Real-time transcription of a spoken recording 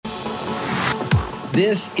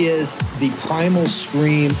This is the primal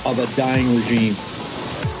scream of a dying regime.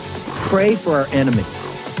 Pray for our enemies,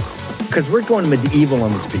 because we're going medieval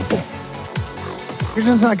on these people. You're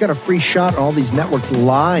just not got a free shot on all these networks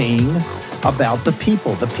lying about the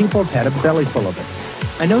people. The people have had a belly full of it.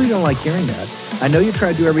 I know you don't like hearing that. I know you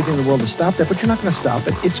try to do everything in the world to stop that, but you're not going to stop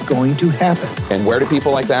it. It's going to happen. And where do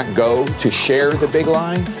people like that go to share the big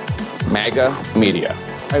lie? MAGA media.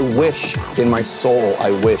 I wish in my soul,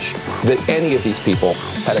 I wish that any of these people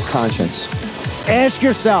had a conscience. Ask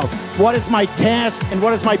yourself, what is my task and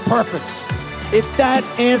what is my purpose? If that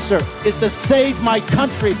answer is to save my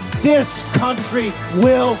country, this country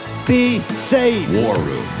will be saved. War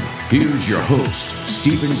Room. Here's your host,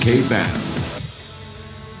 Stephen K. Bannon.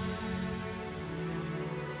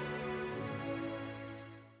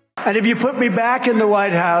 And if you put me back in the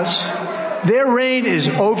White House, their reign is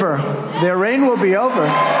over. Their reign will be over.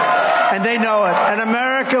 And they know it. And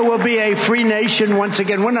America will be a free nation once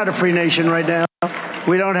again. We're not a free nation right now.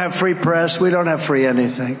 We don't have free press. We don't have free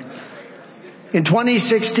anything. In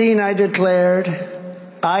 2016, I declared,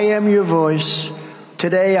 I am your voice.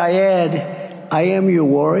 Today I add, I am your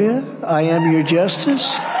warrior. I am your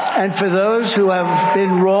justice. And for those who have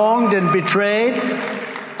been wronged and betrayed,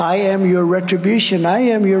 I am your retribution. I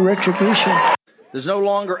am your retribution. There's no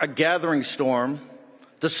longer a gathering storm.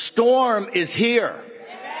 The storm is here.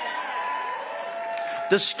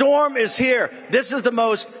 The storm is here. This is the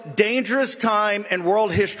most dangerous time in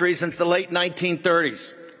world history since the late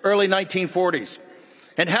 1930s, early 1940s.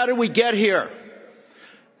 And how did we get here?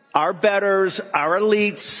 Our betters, our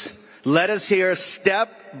elites led us here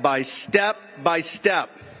step by step by step.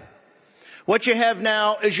 What you have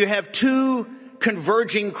now is you have two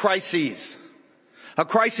converging crises. A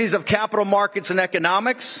crisis of capital markets and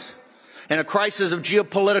economics, and a crisis of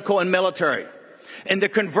geopolitical and military. And they're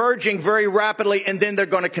converging very rapidly, and then they're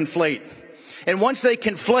going to conflate. And once they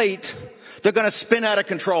conflate, they're going to spin out of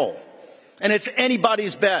control. And it's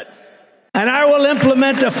anybody's bet. And I will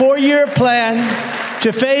implement a 4-year plan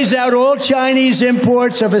to phase out all Chinese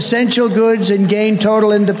imports of essential goods and gain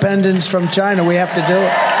total independence from China. We have to do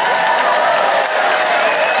it.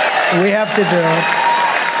 We have to do it.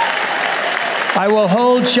 I will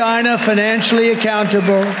hold China financially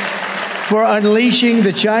accountable for unleashing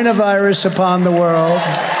the China virus upon the world.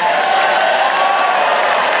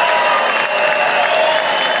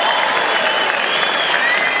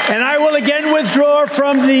 And I will again withdraw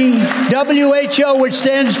from the WHO, which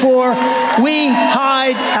stands for We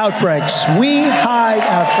Hide Outbreaks. We hide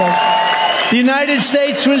outbreaks. The United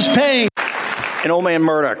States was paying. And old man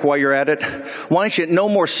Murdoch, while you're at it, why don't you, no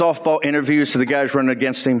more softball interviews to the guys running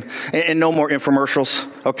against him, and no more infomercials,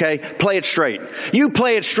 okay? Play it straight. You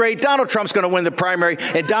play it straight. Donald Trump's going to win the primary,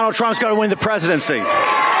 and Donald Trump's going to win the presidency.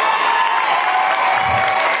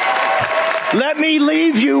 Let me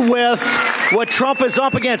leave you with what Trump is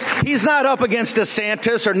up against. He's not up against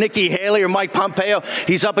DeSantis or Nikki Haley or Mike Pompeo.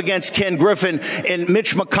 He's up against Ken Griffin and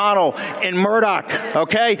Mitch McConnell and Murdoch,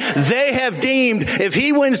 okay? They have deemed if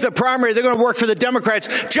he wins the primary, they're going to work for the Democrats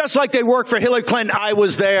just like they worked for Hillary Clinton. I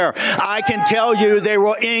was there. I can tell you they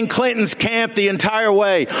were in Clinton's camp the entire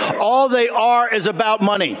way. All they are is about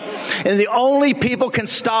money. And the only people can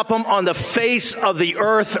stop them on the face of the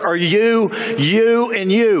earth are you,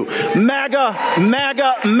 and you. MAGA,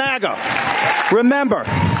 MAGA, MAGA. Remember,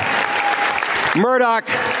 Murdoch,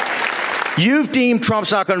 you've deemed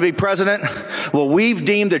Trump's not going to be president. Well, we've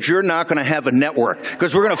deemed that you're not going to have a network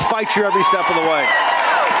because we're going to fight you every step of the way.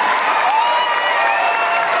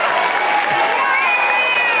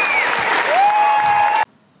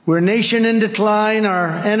 We're a nation in decline. Our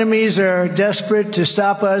enemies are desperate to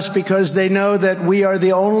stop us because they know that we are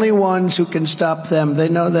the only ones who can stop them. They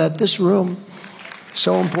know that. This room,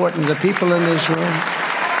 so important, the people in this room.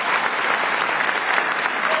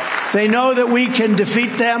 They know that we can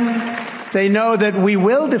defeat them. They know that we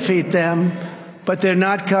will defeat them, but they're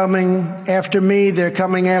not coming after me. They're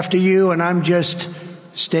coming after you, and I'm just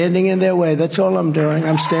standing in their way. That's all I'm doing.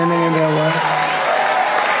 I'm standing in their way.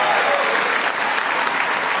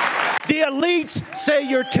 The elites say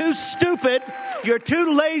you're too stupid, you're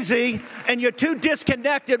too lazy, and you're too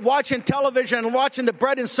disconnected watching television and watching the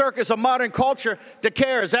bread and circus of modern culture to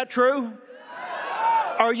care. Is that true?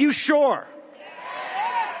 Are you sure?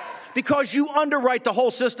 Because you underwrite the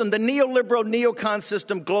whole system. The neoliberal neocon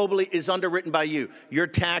system globally is underwritten by you. Your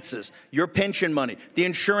taxes, your pension money, the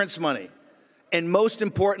insurance money. and most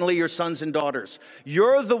importantly, your sons and daughters.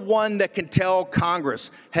 You're the one that can tell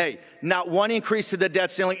Congress, hey, not one increase to the debt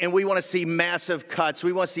ceiling, and we want to see massive cuts.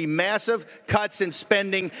 We want to see massive cuts in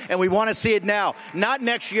spending, and we want to see it now, not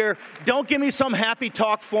next year. Don't give me some happy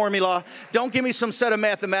talk formula. Don't give me some set of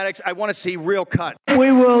mathematics. I want to see real cuts.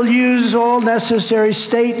 We will use all necessary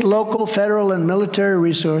state, local, federal, and military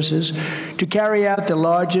resources to carry out the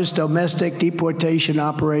largest domestic deportation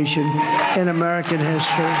operation in American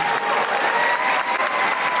history.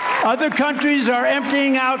 Other countries are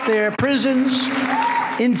emptying out their prisons,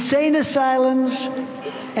 insane asylums,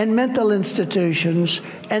 and mental institutions,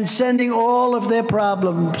 and sending all of their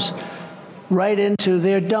problems right into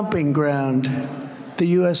their dumping ground, the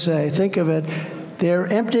USA. Think of it. They're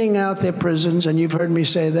emptying out their prisons, and you've heard me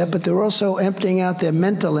say that, but they're also emptying out their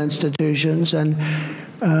mental institutions. And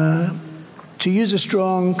to use a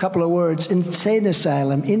strong couple of words, insane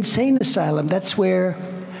asylum. Insane asylum, that's where,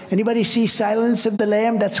 anybody see Silence of the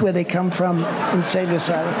Lamb? That's where they come from, insane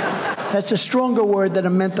asylum. That's a stronger word than a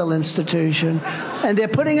mental institution. And they're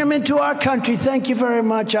putting them into our country. Thank you very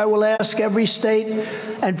much. I will ask every state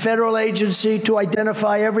and federal agency to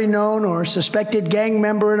identify every known or suspected gang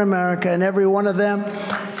member in America, and every one of them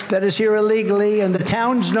that is here illegally. And the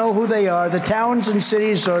towns know who they are. The towns and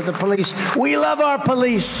cities are the police. We love our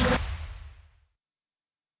police.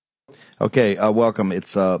 Okay, welcome.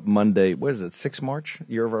 It's Monday. What is it? 6 March,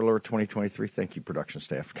 year of our Lord 2023. Thank you, production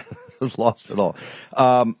staff. I was lost it all.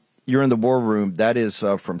 You're in the war room. That is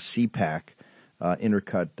from CPAC,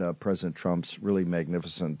 intercut President Trump's really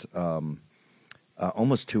magnificent,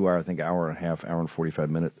 almost 2 hour, I think, hour and a half, hour and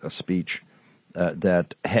 45-minute speech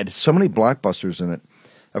that had so many blockbusters in it.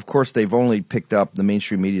 Of course, they've only picked up, the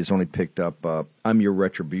mainstream media has only picked up, I'm your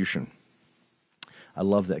retribution. I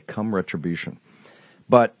love that, come retribution.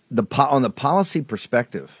 But on the policy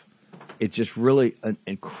perspective, it's just really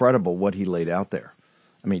incredible what he laid out there.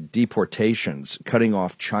 I mean, deportations, cutting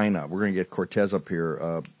off China. We're going to get Cortez up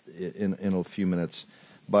here in a few minutes.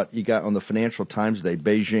 But you got on the Financial Times today,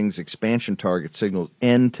 Beijing's expansion target signals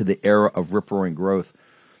end to the era of rip-roaring growth.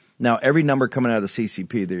 Now, every number coming out of the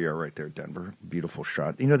CCP, there you are right there, Denver. Beautiful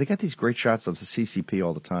shot. You know, they got these great shots of the CCP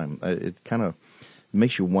all the time. It kind of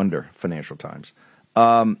makes you wonder, Financial Times.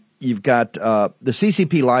 You've got the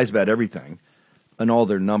CCP lies about everything and all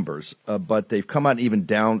their numbers, but they've come out even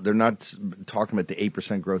down. They're not talking about the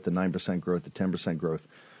 8% growth, the 9% growth, the 10% growth.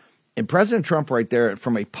 And President Trump right there,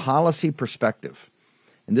 from a policy perspective,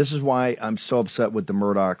 and this is why I'm so upset with the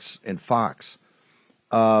Murdochs and Fox.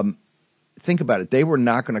 Think about it. They were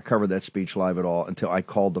not going to cover that speech live at all until I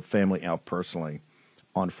called the family out personally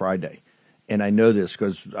on Friday. And I know this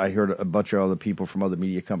because I heard a bunch of other people from other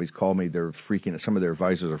media companies call me. They're freaking. Some of their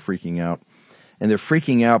advisors are freaking out. And they're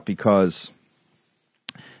freaking out because,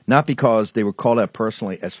 not because they were called out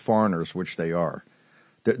personally as foreigners, which they are.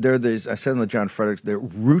 They're these, I said in the John Fredericks, they're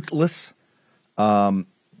rootless and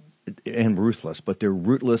ruthless, but they're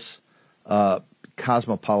rootless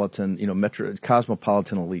cosmopolitan,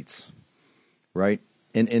 cosmopolitan elites, right?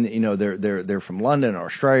 And you know, they're from London or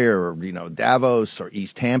Australia or, Davos or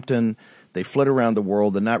East Hampton. They flit around the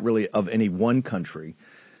world. They're not really of any one country.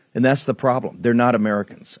 And that's the problem. They're not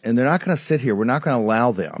Americans. And they're not going to sit here. We're not going to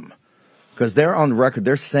allow them, because they're on record.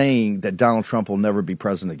 They're saying that Donald Trump will never be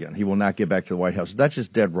president again. He will not get back to the White House. That's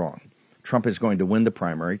just dead wrong. Trump is going to win the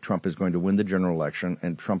primary. Trump is going to win the general election.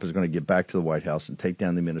 And Trump is going to get back to the White House and take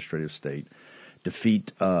down the administrative state,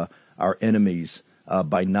 defeat our enemies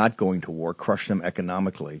by not going to war, crush them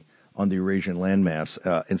economically on the Eurasian landmass,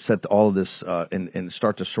 and set all of this and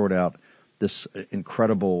start to sort out this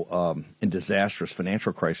incredible and disastrous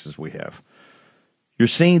financial crisis we have. You're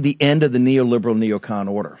seeing the end of the neoliberal neocon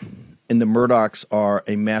order, and the Murdochs are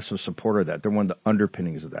a massive supporter of that. They're one of the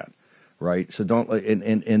underpinnings of that, right? So don't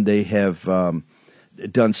and they have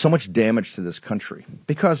done so much damage to this country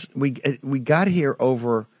because we got here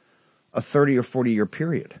over a 30 or 40 year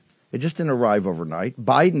period. It just didn't arrive overnight.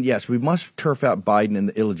 Biden, yes, we must turf out Biden and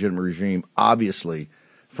the illegitimate regime, obviously,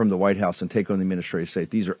 from the White House and take on the administrative state.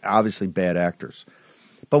 These are obviously bad actors.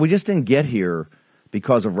 But we just didn't get here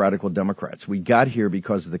because of radical Democrats. We got here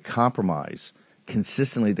because of the compromise,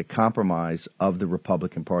 consistently the compromise of the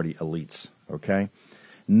Republican Party elites, okay?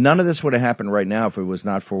 None of this would have happened right now if it was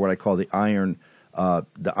not for what I call the iron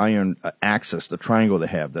axis, the triangle they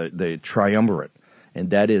have, the triumvirate. And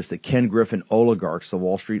that is the Ken Griffin oligarchs, the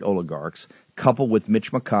Wall Street oligarchs, coupled with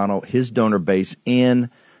Mitch McConnell, his donor base, and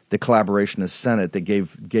the collaboration of the Senate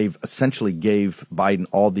that essentially gave Biden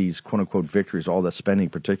all these quote-unquote victories, all the spending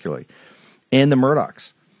particularly, and the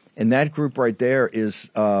Murdochs. And that group right there is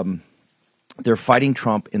they're fighting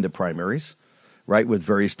Trump in the primaries, right, with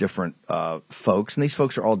various different folks. And these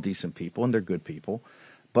folks are all decent people, and they're good people.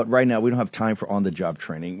 But right now, we don't have time for on-the-job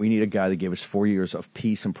training. We need a guy that gave us 4 years of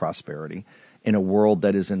peace and prosperity in a world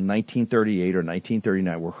that is in 1938 or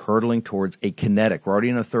 1939. We're hurtling towards a kinetic. We're already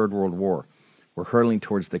in a third world war. We're hurtling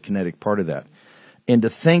towards the kinetic part of that. And to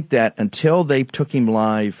think that until they took him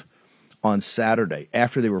live on Saturday,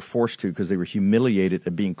 after they were forced to because they were humiliated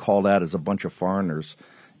at being called out as a bunch of foreigners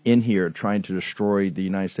in here trying to destroy the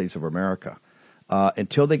United States of America,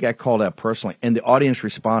 until they got called out personally, and the audience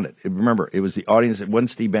responded. Remember, it was the audience. It wasn't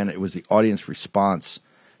Steve Bannon. It was the audience response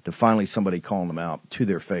to finally somebody calling them out to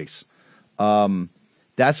their face.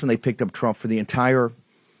 That's when they picked up Trump for the entire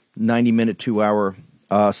 90-minute, 2-hour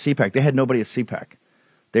CPAC. They had nobody at CPAC.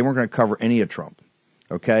 They weren't going to cover any of Trump.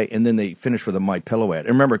 Okay, and then they finished with a My Pillow ad.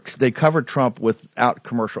 And remember, they covered Trump without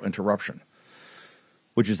commercial interruption,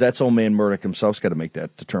 which is that's old man Murdoch himself's got to make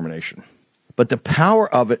that determination. But the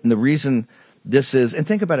power of it and the reason this is, and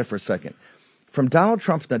think about it for a second, from Donald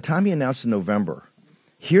Trump, from the time he announced in November,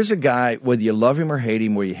 here's a guy, whether you love him or hate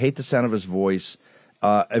him, whether you hate the sound of his voice,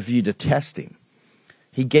 if you detest him,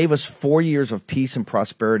 he gave us 4 years of peace and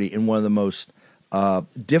prosperity in one of the most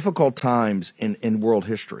difficult times in world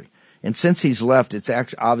history. And since he's left, it's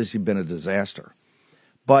actually obviously been a disaster.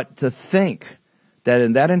 But to think that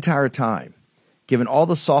in that entire time, given all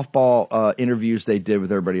the softball interviews they did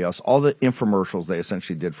with everybody else, all the infomercials they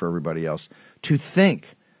essentially did for everybody else, to think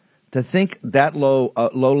that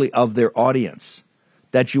lowly of their audience,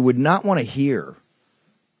 that you would not want to hear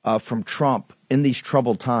from Trump in these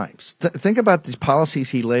troubled times. Think about these policies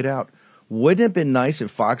he laid out. Wouldn't it have been nice if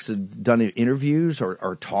Fox had done interviews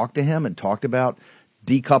or talked to him and talked about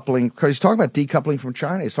decoupling? Because he's talking about decoupling from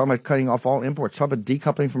China. He's talking about cutting off all imports. He's talking about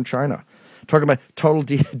decoupling from China. Talking about total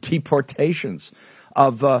deportations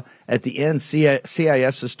of, at the end,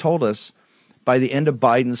 CIS has told us by the end of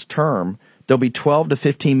Biden's term, there'll be 12 to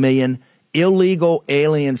 15 million illegal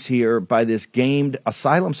aliens here by this gamed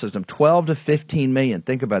asylum system. 12 to 15 million.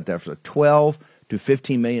 Think about that. For 12 to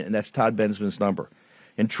 15 million, and that's Todd Bensman's number.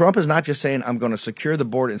 And Trump is not just saying, I'm going to secure the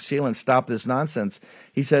border and seal and stop this nonsense.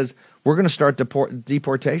 He says, we're going to start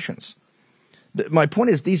deportations. My point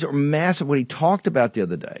is, these are massive. What he talked about the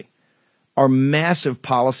other day are massive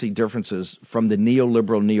policy differences from the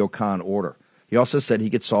neoliberal neocon order. He also said he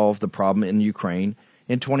could solve the problem in Ukraine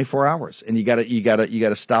in 24 hours, and you got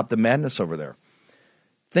to stop the madness over there.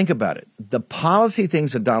 Think about it. The policy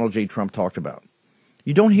things that Donald J. Trump talked about.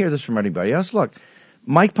 You don't hear this from anybody else. Look,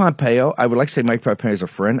 Mike Pompeo, I would like to say Mike Pompeo is a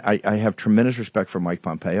friend. I have tremendous respect for Mike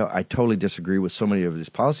Pompeo. I totally disagree with so many of his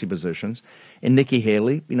policy positions. And Nikki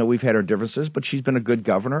Haley, we've had our differences, but she's been a good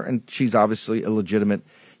governor, and she's obviously a legitimate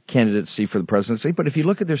candidacy for the presidency. But if you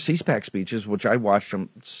look at their CPAC speeches, which I watched them,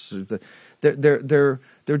 they're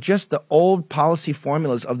just the old policy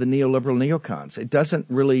formulas of the neoliberal neocons. It doesn't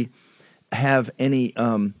really have any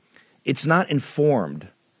it's not informed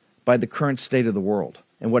by the current state of the world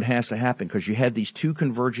and what has to happen, because you have these two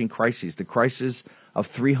converging crises, the crisis of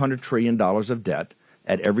 $300 trillion of debt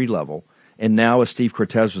at every level, and now, as Steve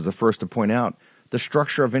Cortez was the first to point out, the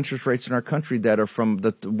structure of interest rates in our country that are from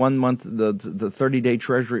the 1 month, the 30-day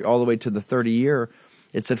Treasury all the way to the 30-year,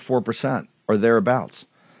 it's at 4% or thereabouts.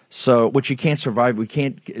 So, which you can't survive. We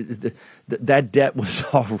can't. That debt was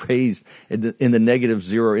all raised in the negative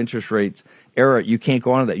zero interest rates era. You can't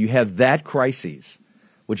go on to that. You have that crisis,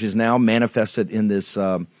 which is now manifested in this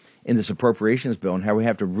appropriations bill, and how we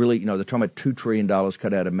have to really, they're talking about $2 trillion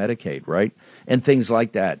cut out of Medicaid, right, and things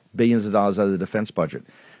like that, billions of dollars out of the defense budget.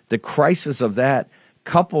 The crisis of that,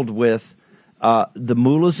 coupled with the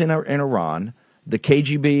mullahs in Iran, the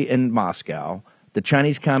KGB in Moscow, the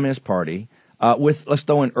Chinese Communist Party, let's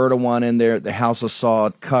throw in Erdogan in there, the House of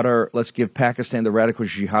Saud, Qatar, let's give Pakistan the radical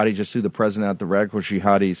jihadis, just threw the president out, the radical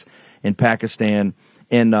jihadis in Pakistan,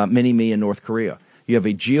 and mini-me in North Korea. You have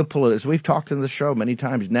a geopolitical, as we've talked in the show many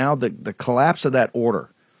times, now the collapse of that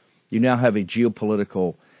order, you now have a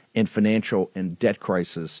geopolitical and financial and debt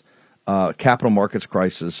crisis, capital markets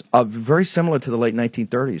crisis, very similar to the late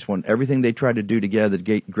 1930s, when everything they tried to do to get out of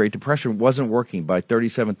the Great Depression wasn't working. By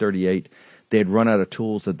 37, 38, they had run out of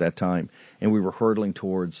tools at that time, and we were hurtling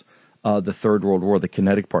towards the Third World War, the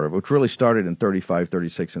kinetic part of it, which really started in 35,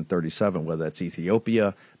 36, and 37, whether that's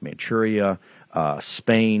Ethiopia, Manchuria,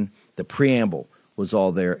 Spain. The preamble was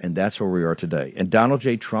all there, and that's where we are today. And Donald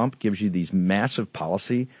J. Trump gives you these massive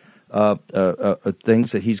policy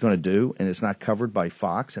things that he's going to do, and it's not covered by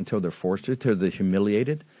Fox until they're forced to, till they're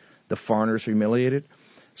humiliated, the foreigners humiliated.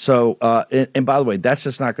 So, and by the way,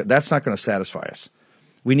 that's not going to satisfy us.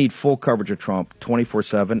 We need full coverage of Trump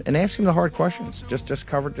 24/7, and ask him the hard questions.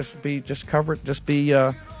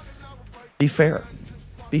 Be fair.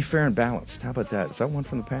 Be fair and balanced. How about that? Is that one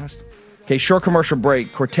from the past? Okay, short commercial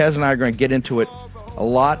break. Cortez and I are going to get into it. A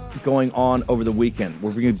lot going on over the weekend.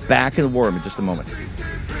 We're going to be back in the war room in just a moment. Spread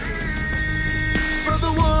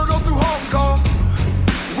the word all through Hong Kong.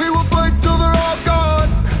 We will fight till they're all gone.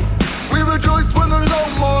 We rejoice when there's no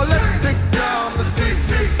more. Let's take down the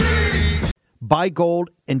CCP. Buy gold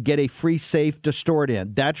and get a free safe to store it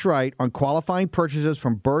in. That's right. On qualifying purchases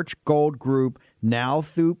from Birch Gold Group now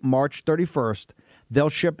through March 31st, they'll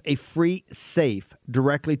ship a free safe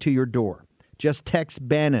directly to your door. Just text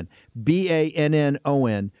Bannon,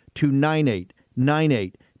 BANNON, to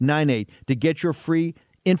 989898 to get your free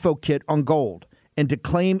info kit on gold and to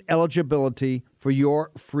claim eligibility for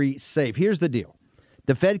your free safe. Here's the deal.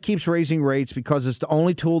 The Fed keeps raising rates because it's the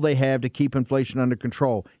only tool they have to keep inflation under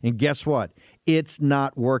control. And guess what? It's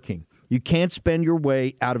not working. You can't spend your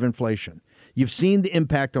way out of inflation. You've seen the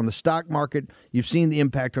impact on the stock market. You've seen the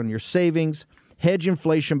impact on your savings. Hedge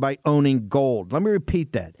inflation by owning gold. Let me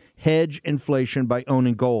repeat that. Hedge inflation by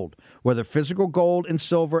owning gold, whether physical gold and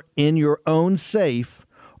silver in your own safe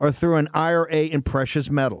or through an IRA in precious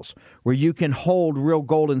metals, where you can hold real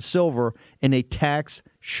gold and silver in a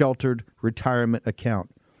tax-sheltered retirement account.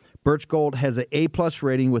 Birch Gold has an A-plus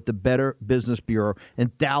rating with the Better Business Bureau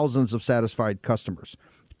and thousands of satisfied customers.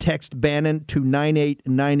 Text Bannon to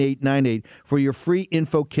 989898 for your free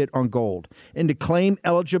info kit on gold and to claim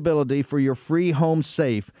eligibility for your free home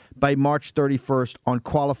safe by March 31st on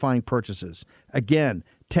qualifying purchases. Again,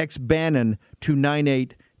 text Bannon to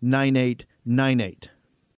 989898.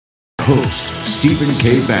 Host Stephen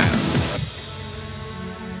K. Bannon.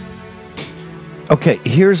 Okay,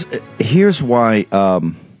 here's why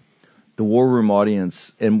the War Room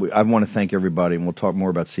audience, and I want to thank everybody, and we'll talk more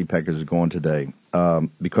about CPAC as we go on today,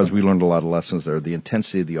 because we learned a lot of lessons there. The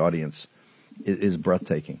intensity of the audience is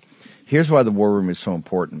breathtaking. Here's why the War Room is so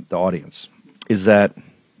important, the audience, is that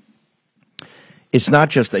it's not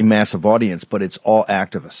just a massive audience, but it's all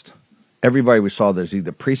activists. Everybody we saw, there's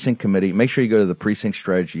either precinct committee. Make sure you go to the precinct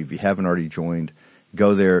strategy. If you haven't already joined,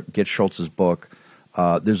 go there, get Schultz's book.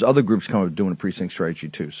 There's other groups coming up doing a precinct strategy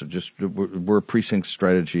too. So we're a precinct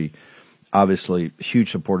strategy, obviously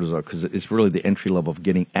huge supporters of, because it's really the entry level of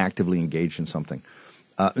getting actively engaged in something.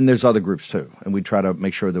 And there's other groups too. And we try to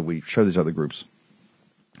make sure that we show these other groups.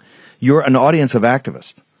 You're an audience of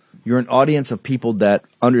activists. You're an audience of people that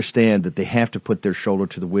understand that they have to put their shoulder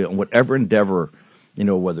to the wheel in whatever endeavor,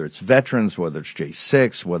 whether it's veterans, whether it's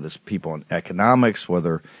J6, whether it's people in economics,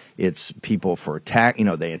 whether it's people for the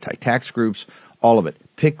anti-tax groups, all of it.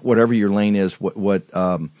 Pick whatever your lane is, whether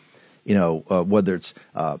it's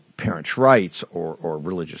parents' rights or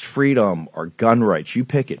religious freedom or gun rights. You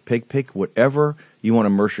pick it. Pick whatever you want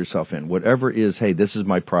to immerse yourself in. Whatever is, hey, this is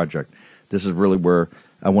my project. This is really where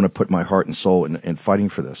I want to put my heart and soul in fighting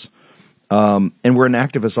for this. And we're an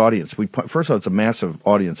activist audience. First of all, it's a massive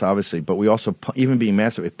audience, obviously, but we also, even being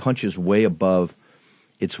massive, it punches way above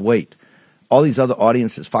its weight. All these other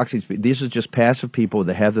audiences, Fox News, these are just passive people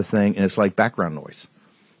that have the thing, and it's like background noise.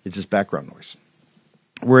 It's just background noise.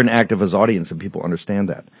 We're an activist audience, and people understand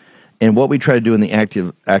that. And what we try to do in the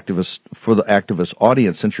activist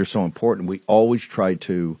audience, since you're so important, we always try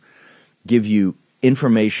to give you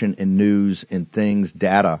information and news and things,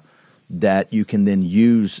 data, that you can then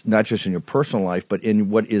use not just in your personal life, but in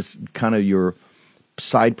what is kind of your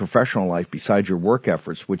side professional life besides your work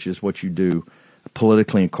efforts, which is what you do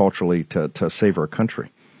politically and culturally to save our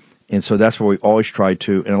country. And so that's what we always try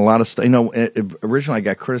to, and a lot of stuff, originally I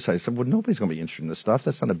got criticized. I said, well, nobody's going to be interested in this stuff.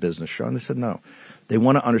 That's not a business show. And they said, no. They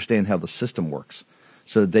want to understand how the system works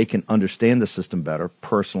so that they can understand the system better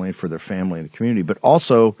personally for their family and the community, but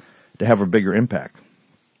also to have a bigger impact.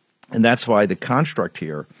 And that's why the construct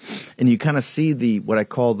here, and you kind of see what I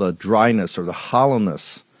call the dryness or the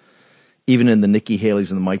hollowness, even in the Nikki Haley's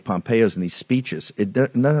and the Mike Pompeos and these speeches. It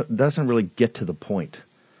doesn't really get to the point.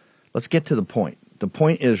 Let's get to the point. The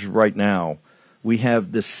point is right now we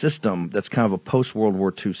have this system that's kind of a post-World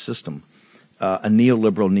War II system, a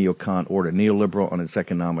neoliberal neocon order, neoliberal on its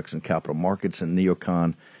economics and capital markets and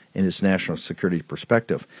neocon in its national security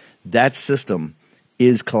perspective. That system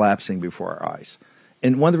is collapsing before our eyes.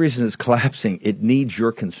 And one of the reasons it's collapsing, it needs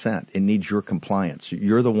your consent. It needs your compliance.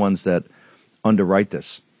 You're the ones that underwrite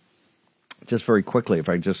this. Just very quickly, if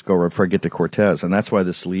I just go before I get to Cortez, and that's why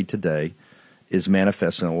this lead today is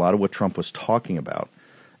manifesting a lot of what Trump was talking about.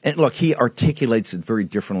 And look, he articulates it very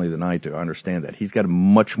differently than I do. I understand that. He's got a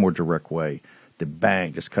much more direct way. The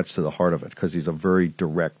bang just cuts to the heart of it because he's a very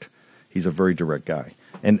direct guy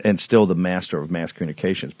and still the master of mass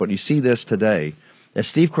communications. But you see this today, as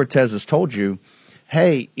Steve Cortez has told you,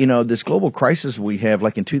 hey, this global crisis we have,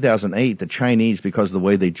 like in 2008, the Chinese, because of the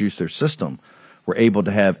way they juiced their system, were able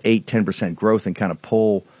to have 8-10% growth and kind of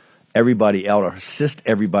pull everybody out or assist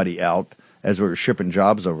everybody out as we were shipping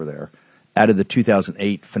jobs over there out of the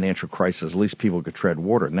 2008 financial crisis. At least people could tread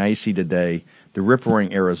water. Now you see today the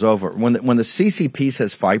rip-roaring era is over. When the CCP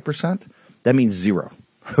says 5%, that means zero,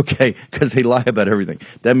 okay, because they lie about everything.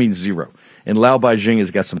 That means zero. And Lao Beijing has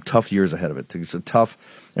got some tough years ahead of it. It's a tough,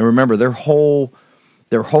 and remember, their whole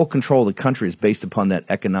control of the country is based upon that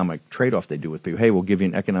economic trade-off they do with people. Hey, we'll give you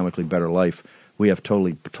an economically better life. We have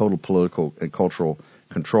total political and cultural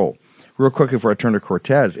control. Real quick before I turn to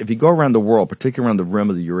Cortez, if you go around the world, particularly around the rim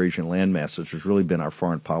of the Eurasian landmass, which has really been our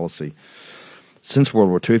foreign policy since World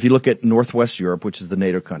War II, if you look at Northwest Europe, which is the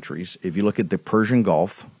NATO countries, if you look at the Persian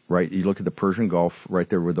Gulf, right, you look at the Persian Gulf right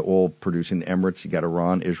there with the oil producing, the Emirates, you got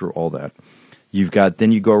Iran, Israel, all that.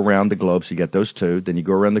 Then you go around the globe, so you got those two. Then you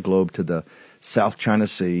go around the globe to the South China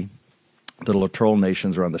Sea, the littoral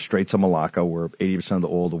nations around the Straits of Malacca, where 80% of the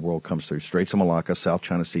oil of the world comes through. Straits of Malacca, South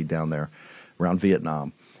China Sea down there, around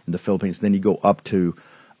Vietnam and the Philippines. Then you go up to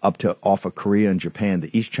off of Korea and Japan,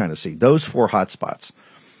 the East China Sea. Those four hotspots.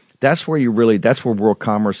 That's where that's where world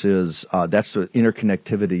commerce is. That's the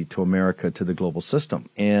interconnectivity to America, to the global system.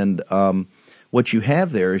 And what you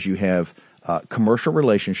have there is you have commercial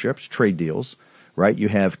relationships, trade deals, right? You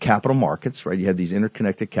have capital markets, right? You have these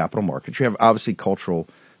interconnected capital markets. You have obviously cultural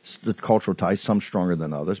ties, some stronger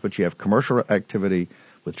than others, but you have commercial activity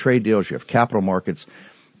with trade deals. You have capital markets.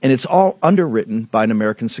 And it's all underwritten by an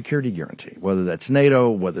American security guarantee, whether that's NATO,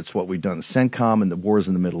 whether it's what we've done in CENTCOM and the wars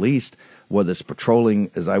in the Middle East, whether it's patrolling,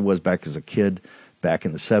 as I was back as a kid, back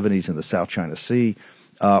in the 70s in the South China Sea,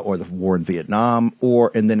 or the war in Vietnam,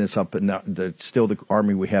 and then it's up in still the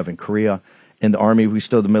army we have in Korea, and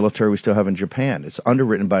the military we still have in Japan. It's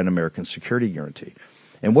underwritten by an American security guarantee.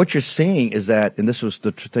 And what you're seeing is that, and this was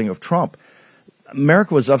the thing of Trump,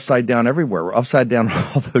 America was upside down everywhere. We're upside down on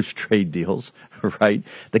all those trade deals, right?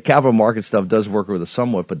 The capital market stuff does work with us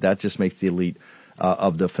somewhat, but that just makes the elite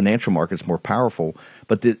of the financial markets more powerful.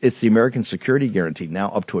 But it's the American security guarantee, now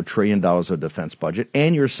up to $1 trillion of defense budget,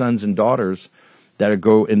 and your sons and daughters that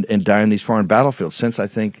go and die on these foreign battlefields. Since, I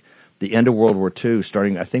think, the end of World War II,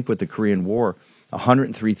 starting, I think, with the Korean War,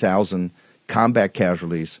 103,000 combat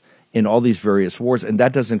casualties in all these various wars, and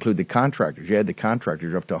that doesn't include the contractors. You had the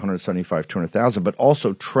contractors up to 175, 200,000, but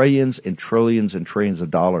also trillions and trillions and trillions of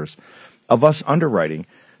dollars of us underwriting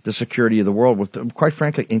the security of the world with, quite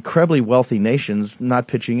frankly, incredibly wealthy nations not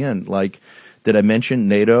pitching in. Like, did I mention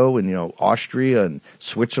NATO and, Austria and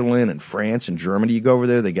Switzerland and France and Germany? You go over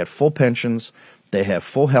there, they get full pensions, they have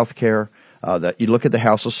full health care. That you look at the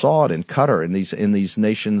House of Saud in Qatar, in these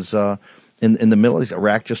nations in the Middle East.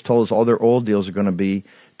 Iraq just told us all their oil deals are going to be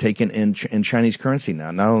taken in Chinese currency now,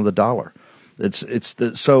 not on the dollar.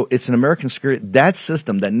 So it's an American security. That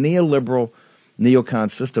system, that neoliberal neocon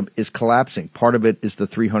system, is collapsing. Part of it is the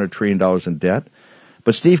 $300 trillion in debt.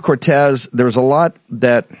 But Steve Cortez, there's a lot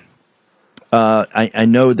that I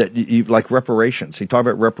know that you like reparations. He talked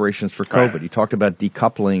about reparations for COVID. Right. He talked about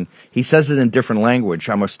decoupling. He says it in different language.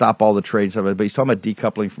 I'm going to stop all the trade stuff, but he's talking about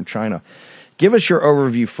decoupling from China. Give us your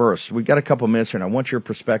overview first. We've got a couple minutes here, and I want your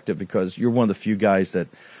perspective because you're one of the few guys that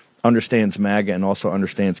understands MAGA and also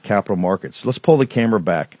understands capital markets. Let's pull the camera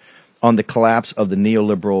back on the collapse of the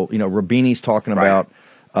neoliberal. Rubini's talking about,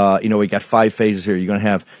 we got 5 phases here. You're going to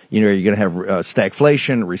have,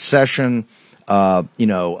 stagflation, recession,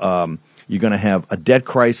 you're going to have a debt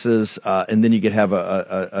crisis, and then you could have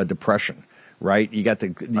a depression. Right, you got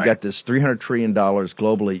this $300 trillion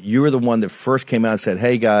globally. You were the one that first came out and said,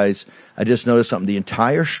 "Hey guys, I just noticed something. The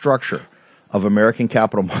entire structure of American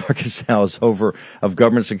capital markets now of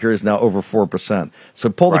government security is now over 4%." So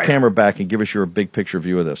pull the camera back and give us your big picture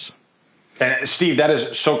view of this. And Steve, that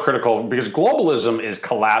is so critical because globalism is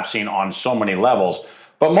collapsing on so many levels,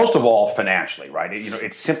 but most of all financially. Right,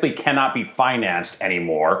 it simply cannot be financed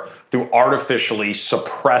anymore through artificially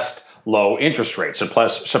suppressed low interest rates,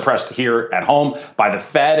 suppressed here at home by the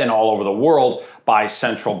Fed and all over the world by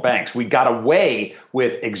central banks. We got away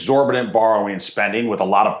with exorbitant borrowing and spending, with a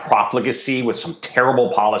lot of profligacy, with some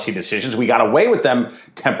terrible policy decisions. We got away with them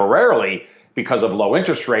temporarily because of low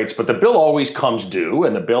interest rates, but the bill always comes due,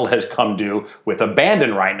 and the bill has come due with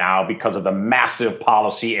abandon right now because of the massive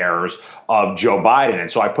policy errors of Joe Biden.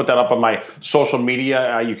 And so I put that up on my social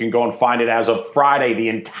media. You can go and find it as of Friday. The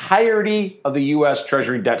entirety of the U.S.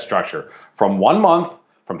 Treasury debt structure from 1 month,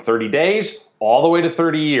 from 30 days, all the way to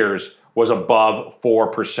 30 years was above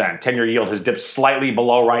 4%. 10-year yield has dipped slightly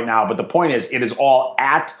below right now, but the point is it is all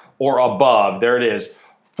at or above, there it is,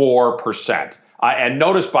 4%. And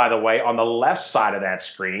notice, by the way, on the left side of that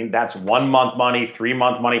screen, that's 1 month money, 3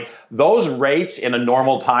 month money. Those rates in a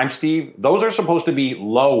normal time, Steve, those are supposed to be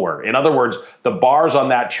lower. In other words, the bars on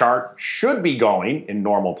that chart should be going in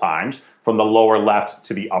normal times from the lower left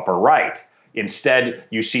to the upper right. Instead,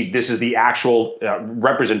 you see this is the actual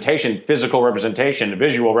representation, physical representation,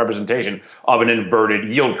 visual representation of an inverted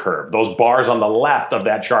yield curve. Those bars on the left of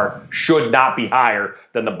that chart should not be higher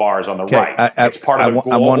than the bars on the right. It's part of the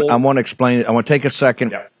global. I want to explain it. I want to take a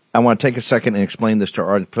second. Yep. I want to take a second and explain this to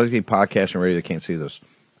our, particularly podcast and radio that can't see this.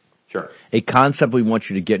 Sure. A concept we want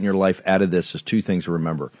you to get in your life out of this is two things to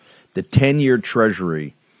remember. The 10-year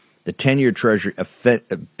Treasury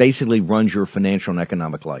basically runs your financial and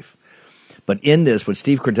economic life. But in this, what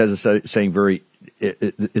Steve Cortes is saying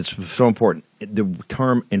it's so important, the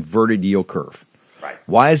term inverted yield curve. Right.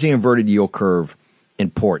 Why is the inverted yield curve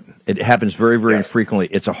important? It happens very, very infrequently.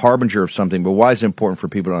 It's a harbinger of something, but why is it important for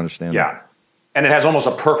people to understand that? And it has almost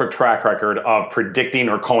a perfect track record of predicting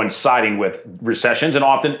or coinciding with recessions, and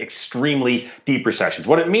often extremely deep recessions.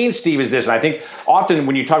 What it means, Steve, is this, and I think often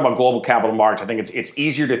when you talk about global capital markets, I think it's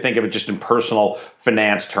easier to think of it just in personal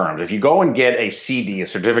finance terms. If you go and get a CD, a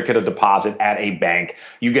certificate of deposit at a bank,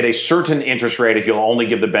 you get a certain interest rate if you'll only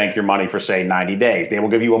give the bank your money for, say, 90 days. They will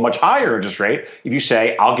give you a much higher interest rate if you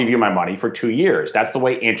say, I'll give you my money for 2 years. That's the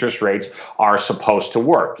way interest rates are supposed to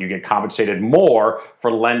work. You get compensated more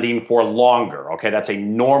for lending for longer. Okay, that's a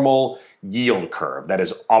normal yield curve that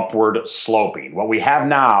is upward sloping. What we have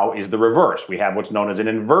now is the reverse. We have what's known as an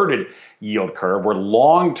inverted yield curve where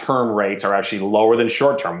long-term rates are actually lower than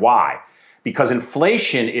short-term. Why? Because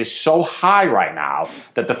inflation is so high right now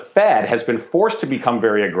that the Fed has been forced to become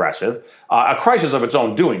very aggressive. A crisis of its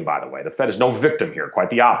own doing, by the way. The Fed is no victim here,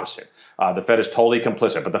 quite the opposite. The Fed is totally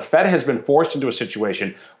complicit. But the Fed has been forced into a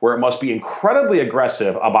situation where it must be incredibly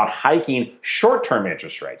aggressive about hiking short-term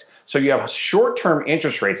interest rates. So you have short-term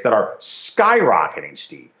interest rates that are skyrocketing,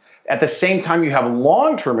 Steve. At the same time, you have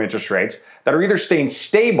long-term interest rates that are either staying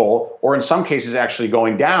stable or in some cases actually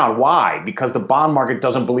going down. Why? Because the bond market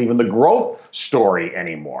doesn't believe in the growth story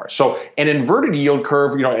anymore. So an inverted yield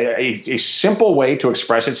curve, a simple way to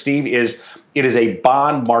express it, Steve, is it is a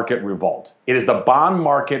bond market revolt. It is the bond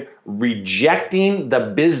market rejecting the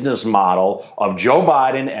business model of Joe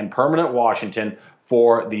Biden and permanent Washington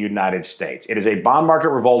for the United States. It is a bond market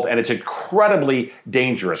revolt, and it's incredibly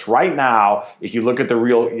dangerous. Right now, if you look at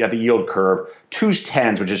the yield curve,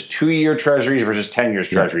 2s10s, which is 2-year treasuries versus 10 years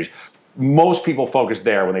treasuries, most people focus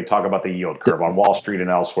there when they talk about the yield curve on Wall Street and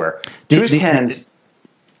elsewhere. 2s10s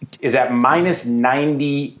is at minus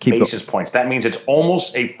 90 basis points. That means it's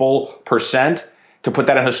almost a full percent. To put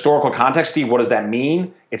that in historical context, Steve, what does that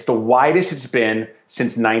mean? It's the widest it's been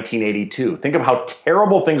since 1982. Think of how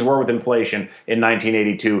terrible things were with inflation in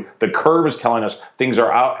 1982. The curve is telling us things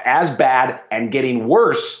are out as bad and getting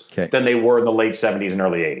worse than they were in the late 70s and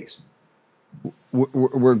early 80s.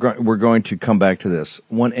 We're going to come back to this.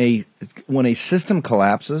 When a system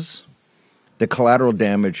collapses, the collateral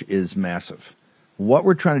damage is massive. What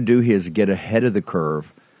we're trying to do here is get ahead of the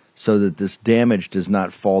curve so that this damage does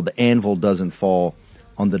not fall, the anvil doesn't fall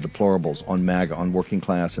on the deplorables, on MAGA, on working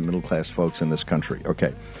class and middle class folks in this country.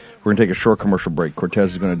 Okay, we're going to take a short commercial break.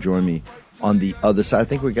 Cortes is going to join me on the other side. I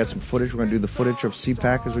think we got some footage. We're going to do the footage of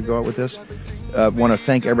CPAC as we go out with this. I want to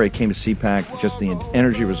thank everybody who came to CPAC. Just the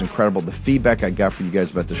energy was incredible. The feedback I got from you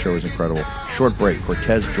guys about the show is incredible. Short break.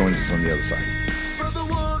 Cortes joins us on the other side. Spread the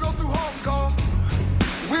word all through Hong Kong.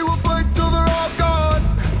 We will fight till they're all gone.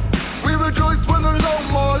 We rejoice when there's no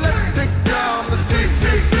more. Let's take down the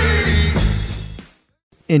CCP.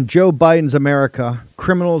 In Joe Biden's America,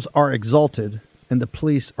 criminals are exalted and the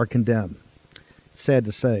police are condemned. It's sad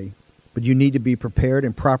to say, but you need to be prepared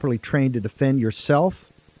and properly trained to defend yourself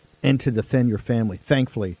and to defend your family.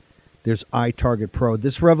 Thankfully, there's iTarget Pro.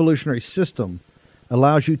 This revolutionary system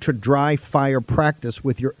allows you to dry fire practice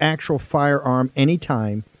with your actual firearm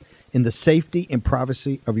anytime in the safety and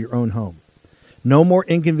privacy of your own home. No more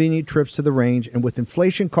inconvenient trips to the range, and with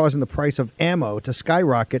inflation causing the price of ammo to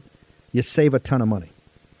skyrocket, you save a ton of money.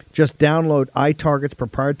 Just download iTarget's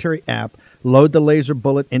proprietary app, load the laser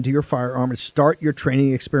bullet into your firearm, and start your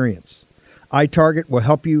training experience. iTarget will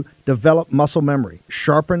help you develop muscle memory,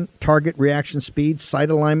 sharpen target reaction speed, sight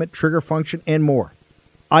alignment, trigger function, and more.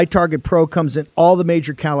 iTarget Pro comes in all the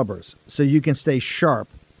major calibers, so you can stay sharp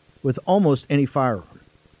with almost any firearm.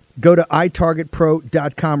 Go to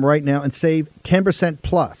itargetpro.com right now and save 10%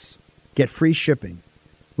 plus. Get free shipping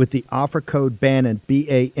with the offer code BANNON,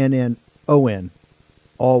 BANNON,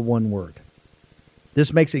 all one word.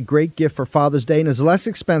 This makes a great gift for Father's Day and is less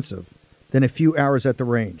expensive than a few hours at the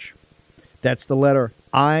range. That's the letter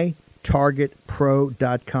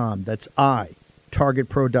itargetpro.com. That's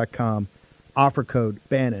targetpro.com. Offer code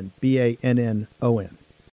Bannon, Bannon.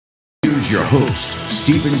 Here's your host,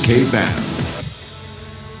 Stephen K. Bannon.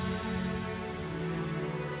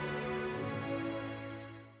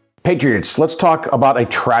 Patriots, let's talk about a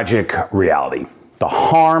tragic reality. The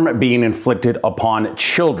harm being inflicted upon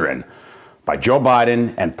children by Joe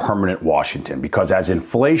Biden and permanent Washington. Because as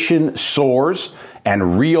inflation soars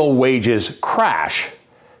and real wages crash,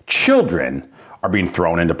 children are being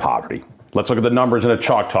thrown into poverty. Let's look at the numbers in a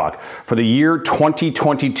chalk talk. For the year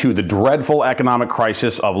 2022, the dreadful economic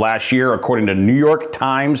crisis of last year, according to New York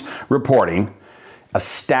Times reporting, a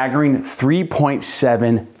staggering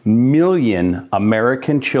 3.7 million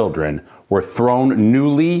American children were thrown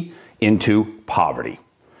newly into poverty.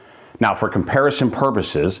 Now, for comparison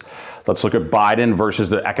purposes, let's look at Biden versus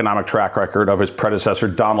the economic track record of his predecessor,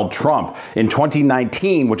 Donald Trump. In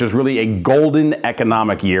 2019, which was really a golden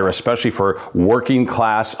economic year, especially for working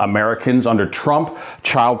class Americans under Trump,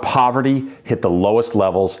 child poverty hit the lowest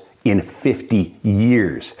levels in 50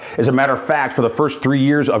 years. As a matter of fact, for the first 3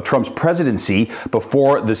 years of Trump's presidency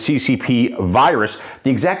before the CCP virus,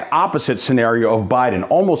 the exact opposite scenario of Biden,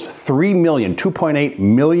 almost 3 million, 2.8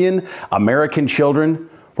 million American children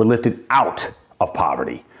were lifted out of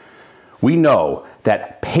poverty. We know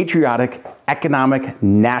that patriotic economic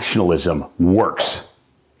nationalism works,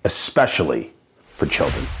 especially for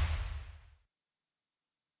children.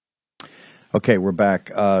 Okay, we're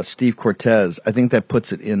back. Steve Cortez, I think that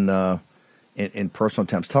puts it in personal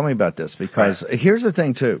terms. Tell me about this, because here's the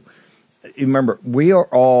thing, too. Remember,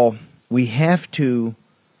 we have to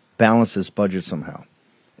balance this budget somehow.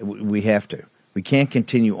 We have to. We can't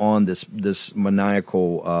continue on this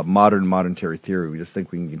maniacal modern monetary theory. We just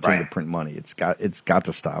think we can continue to print money. It's got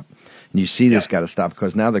to stop. And you see this got to stop,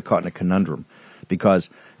 because now they're caught in a conundrum, because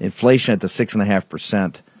inflation at the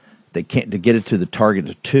 6.5%, they can't, to get it to the target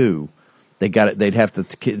of 2%. They'd have to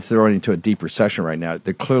throw it into a deep recession right now.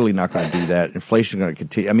 They're clearly not going to do that. Inflation is going to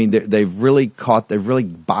continue. I mean, they've really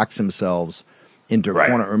boxed themselves into a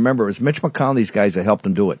corner. Remember, it was Mitch McConnell, these guys that helped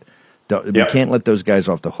them do it. We can't let those guys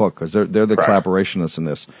off the hook, because they're the collaborationists in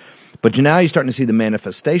this. But now you're starting to see the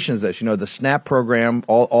manifestations that, the SNAP program,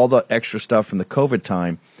 all the extra stuff from the COVID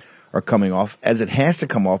time are coming off, as it has to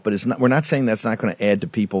come off. But it's not. We're not saying that's not going to add to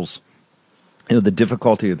people's, the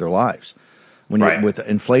difficulty of their lives. When you're, with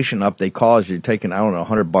inflation up, they cause you're taking,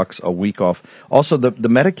 $100 a week off. Also, the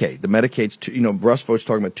Medicaid. The Medicaid's, Russ Vought's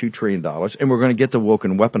talking about $2 trillion, and we're going to get the woke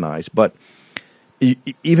and weaponized. But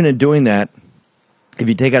even in doing that, if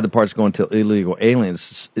you take out the parts going to illegal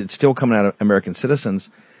aliens, it's still coming out of American citizens.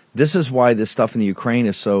 This is why this stuff in the Ukraine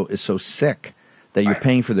is so sick, that you're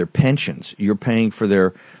paying for their pensions, you're paying for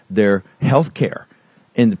their health care,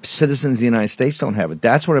 and the citizens of the United States don't have it.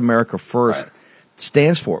 That's what America First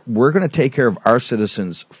stands for. We're going to take care of our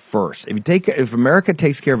citizens first. If America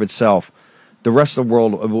takes care of itself, the rest of the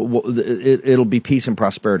world, it'll be peace and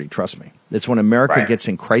prosperity. Trust me. It's when America gets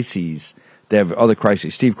in crises, they have other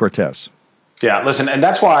crises. Steve Cortez. Yeah, listen, and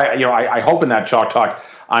that's why I hope in that chalk talk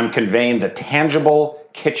I'm conveying the tangible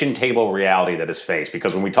kitchen table reality that is faced.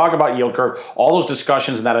 Because when we talk about yield curve, all those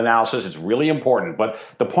discussions and that analysis, it's really important. But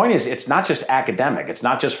the point is, it's not just academic. It's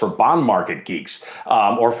not just for bond market geeks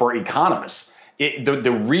or for economists.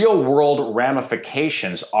 The real world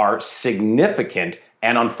ramifications are significant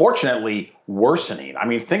and unfortunately worsening. I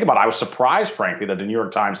mean, think about it. I was surprised, frankly, that the New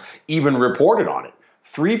York Times even reported on it.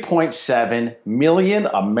 3.7 million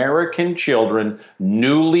American children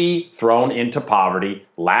newly thrown into poverty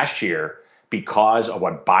last year because of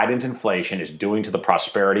what Biden's inflation is doing to the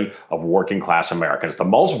prosperity of working class Americans. The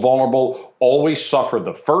most vulnerable always suffer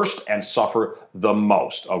the first and suffer the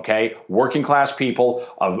most, okay? Working class people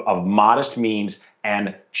of modest means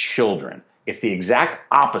and children. It's the exact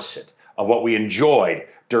opposite of what we enjoyed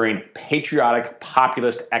during patriotic,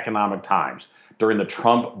 populist economic times, during the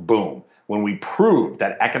Trump boom, when we proved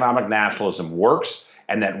that economic nationalism works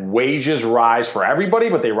and that wages rise for everybody,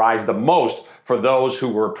 but they rise the most for those who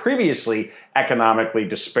were previously economically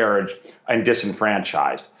disparaged and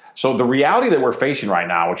disenfranchised. So the reality that we're facing right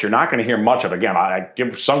now, which you're not going to hear much of, again, I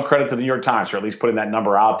give some credit to the New York Times for at least putting that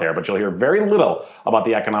number out there, but you'll hear very little about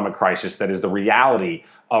the economic crisis that is the reality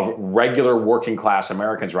of regular working class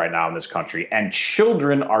Americans right now in this country, and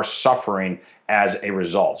children are suffering as a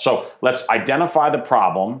result. So let's identify the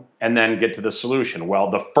problem and then get to the solution. Well,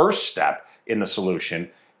 the first step in the solution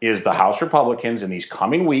is the House Republicans in these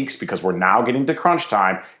coming weeks, because we're now getting to crunch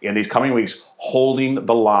time, in these coming weeks, holding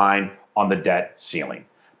the line on the debt ceiling.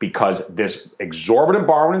 Because this exorbitant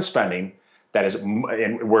borrowing and spending, that is,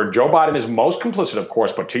 and where Joe Biden is most complicit, of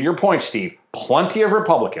course, but to your point, Steve, plenty of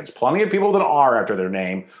Republicans, plenty of people with an R after their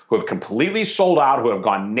name who have completely sold out, who have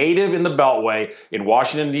gone native in the Beltway in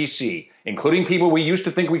Washington, D.C., including people we used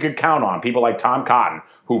to think we could count on, people like Tom Cotton,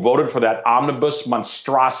 who voted for that omnibus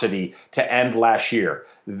monstrosity to end last year.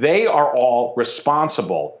 They are all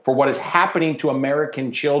responsible for what is happening to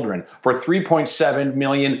American children, for 3.7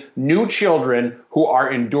 million new children who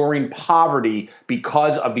are enduring poverty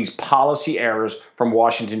because of these policy errors from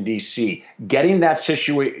Washington, D.C. Getting that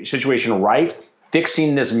situation right,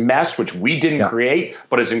 fixing this mess, which we didn't create,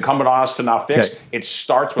 but is incumbent on us to now fix, it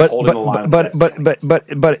starts with holding the line. But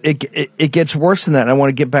it gets worse than that. And I want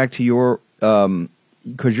to get back to your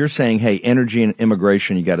because you're saying, hey, energy and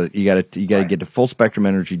immigration, you got to get to full spectrum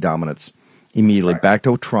energy dominance immediately. Back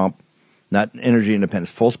to Trump, not energy independence,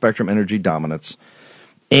 full spectrum energy dominance,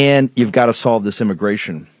 and you've got to solve this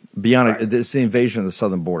immigration beyond this the invasion of the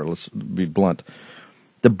southern border. Let's be blunt.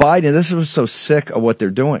 The Biden, this was so sick of what they're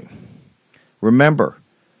doing. Remember,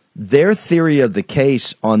 their theory of the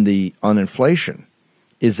case on inflation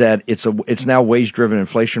is that it's now wage driven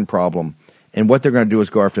inflation problem, and what they're going to do is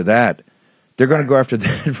go after that. They're going to go after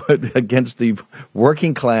that against the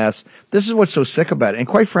working class. This is what's so sick about it. And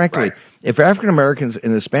quite frankly, if African Americans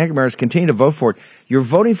and Hispanic Americans continue to vote for it, you're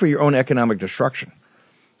voting for your own economic destruction.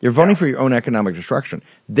 You're voting for your own economic destruction.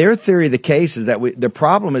 Their theory of the case is that the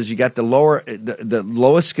problem is you got the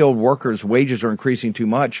lowest skilled workers' wages are increasing too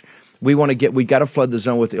much. We got to flood the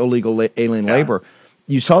zone with illegal alien labor.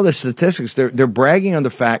 You saw the statistics. They're bragging on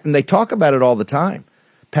the fact, and they talk about it all the time.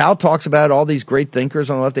 Powell talks about it, all these great thinkers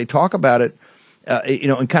on the left. They talk about it,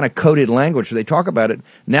 in kind of coded language. They talk about it.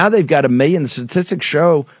 Now they've got 1 million. The statistics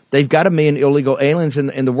show they've got 1 million illegal aliens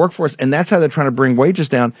in the workforce, and that's how they're trying to bring wages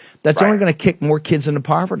down. That's only going to kick more kids into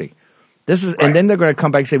poverty. And then they're going to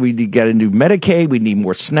come back and say we need to get a new Medicaid. We need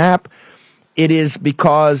more SNAP. It is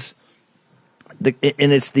because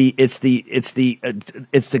it's the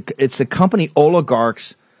company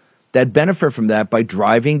oligarchs that benefit from that by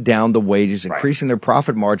driving down the wages, increasing their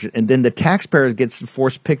profit margin, and then the taxpayers gets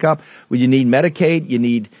forced to pick up. Well, you need Medicaid, you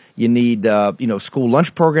need school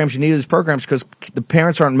lunch programs, you need these programs because the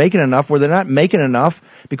parents aren't making enough. Where they're not making enough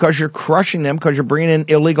because you're crushing them because you're bringing in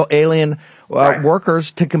illegal alien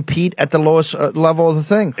workers to compete at the lowest level of the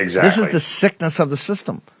thing. Exactly. This is the sickness of the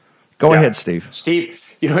system. Go ahead, Steve. Steve,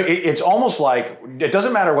 it's almost like it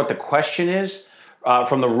doesn't matter what the question is.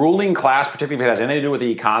 From the ruling class, particularly if it has anything to do with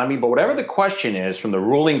the economy, but whatever the question is from the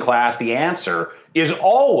ruling class, the answer is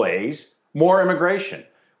always more immigration,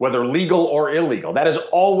 whether legal or illegal. That is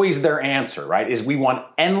always their answer, right? Is we want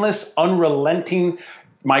endless, unrelenting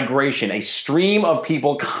migration, a stream of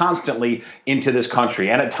people constantly into this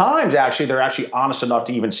country. And at times, actually, they're actually honest enough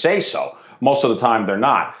to even say so. Most of the time, they're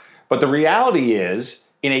not. But the reality is,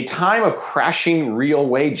 in a time of crashing real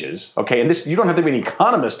wages, and this, you don't have to be an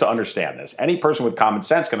economist to understand this. Any person with common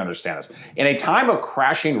sense can understand this. In a time of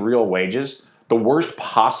crashing real wages, the worst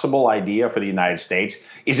possible idea for the United States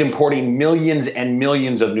is importing millions and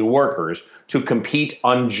millions of new workers to compete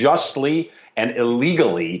unjustly and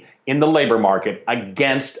illegally in the labor market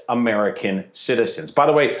against American citizens. By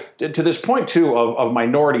the way, to this point, too, of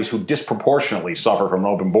minorities who disproportionately suffer from an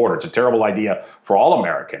open border, it's a terrible idea for all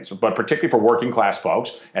Americans, but particularly for working class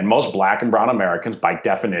folks. And most black and brown Americans, by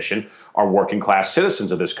definition, are working class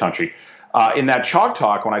citizens of this country. In that Chalk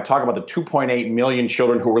Talk, when I talk about the 2.8 million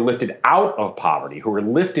children who were lifted out of poverty, who were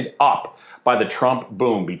lifted up by the Trump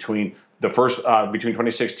boom between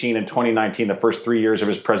 2016 and 2019, the first 3 years of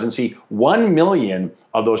his presidency, 1 million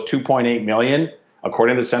of those 2.8 million,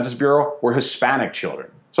 according to the Census Bureau, were Hispanic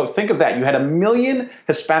children. So think of that. You had 1 million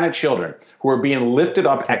Hispanic children who were being lifted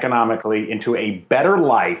up economically into a better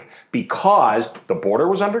life because the border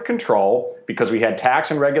was under control, because we had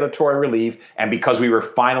tax and regulatory relief, and because we were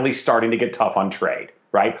finally starting to get tough on trade,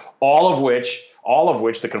 right? All of which,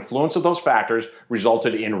 the confluence of those factors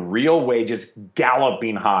resulted in real wages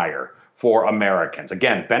galloping higher for Americans.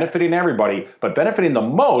 Again, benefiting everybody, but benefiting the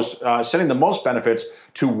most, sending the most benefits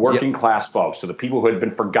to working class folks, to the people who had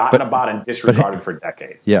been forgotten about and disregarded for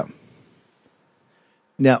decades. Yeah.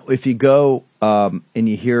 Now, if you go and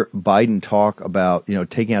you hear Biden talk about,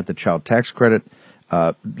 taking out the child tax credit,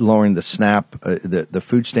 lowering the SNAP, the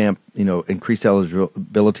food stamp, increased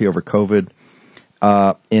eligibility over COVID,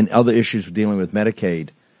 and other issues dealing with Medicaid.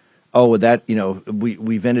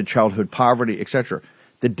 We've ended childhood poverty, et cetera.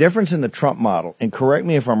 The difference in the Trump model, and correct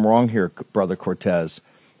me if I'm wrong here, Brother Cortez,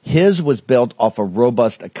 his was built off a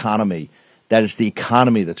robust economy. That is the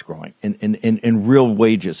economy that's growing in real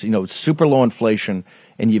wages. Super low inflation,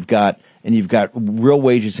 and you've got real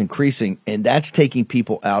wages increasing, and that's taking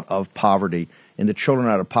people out of poverty and the children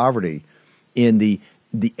out of poverty. in the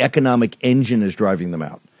economic engine is driving them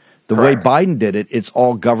out. The Correct. way Biden did it, it's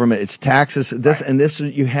all government, it's taxes, this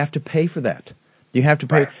you have to pay for that. You have to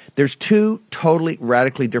pay. Right. There's two totally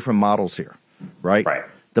radically different models here, right? Right.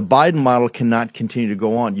 The Biden model cannot continue to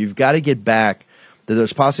go on. You've got to get back to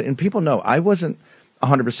those policies. And people know I wasn't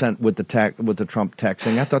 100% with the Trump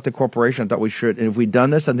taxing. I thought the corporation, I thought we should. And if we'd done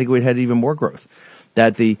this, I think we'd had even more growth.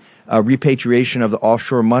 That the repatriation of the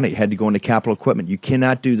offshore money had to go into capital equipment. You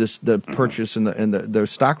cannot do this, the purchase and the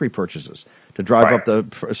stock repurchases to drive Right. up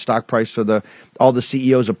the stock price. So all the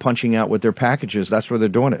CEOs are punching out with their packages. That's where they're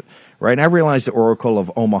doing it, right? And I realize the Oracle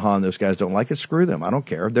of Omaha and those guys don't like it. Screw them. I don't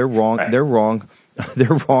care. They're wrong. Right. They're wrong.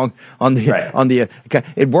 They're wrong on the Right. on the.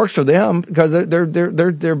 It works for them because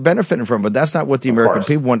they're benefiting from it. But that's not what the American course.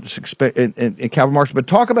 people want to expect in capital markets. But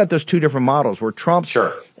talk about those two different models where Trump's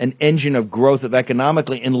Sure. an engine of growth of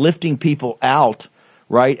economically and lifting people out,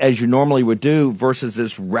 right, as you normally would do, versus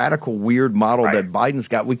this radical weird model Right. that Biden's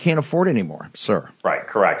got. We can't afford anymore, sir. Right,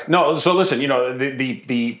 correct. No, so listen,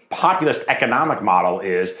 the populist economic model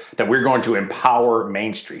is that we're going to empower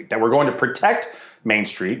Main Street, that we're going to protect Main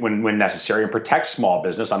Street when necessary and protect small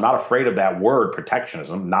business. I'm not afraid of that word,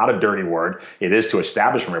 protectionism, not a dirty word. It is to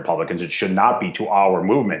establishment Republicans. It should not be to our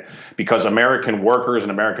movement, because American workers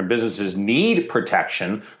and American businesses need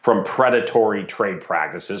protection from predatory trade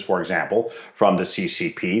practices, for example, from the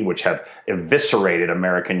CCP, which have eviscerated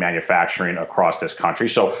American manufacturing across this country.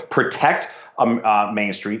 So protect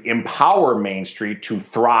Main Street, empower Main Street to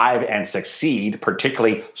thrive and succeed,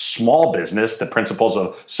 particularly small business, the principles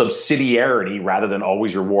of subsidiarity rather than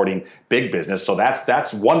always rewarding big business. So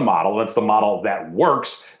that's one model. That's the model that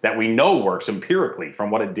works, that we know works empirically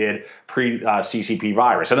from what it did pre-CCP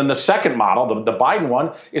virus. And then the second model, the Biden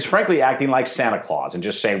one, is frankly acting like Santa Claus and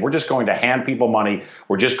just saying, we're just going to hand people money.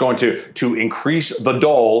 We're just going to increase the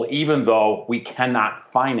dole, even though we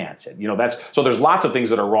cannot finance it. So there's lots of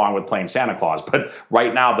things that are wrong with playing Santa Claus. But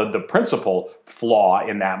right now, the principal flaw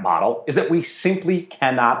in that model is that we simply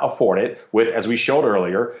cannot afford it with, as we showed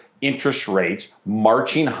earlier, interest rates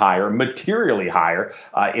marching higher, materially higher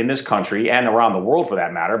in this country and around the world for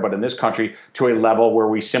that matter, but in this country to a level where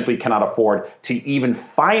we simply cannot afford to even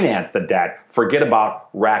finance the debt. Forget about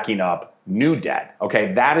racking up new debt.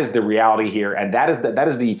 Okay, that is the reality here, and that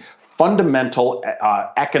is the fundamental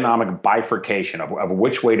economic bifurcation of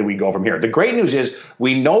which way do we go from here. The great news is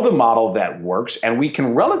we know the model that works, and we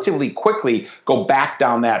can relatively quickly go back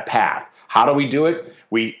down that path. How do we do it?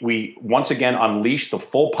 We once again unleash the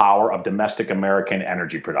full power of domestic American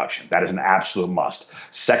energy production. That is an absolute must.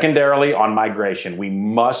 Secondarily, on migration, we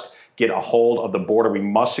must get a hold of the border. We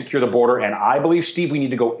must secure the border. And I believe, Steve, we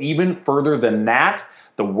need to go even further than that.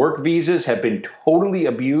 The work visas have been totally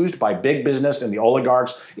abused by big business and the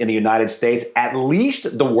oligarchs in the United States. At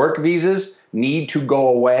least the work visas need to go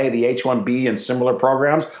away, the H-1B and similar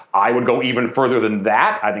programs. I would go even further than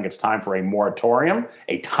that. I think it's time for a moratorium,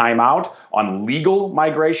 a timeout on legal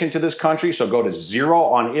migration to this country. So go to zero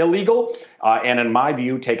on illegal. And in my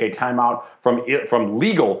view, take a timeout from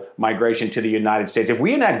legal migration to the United States. If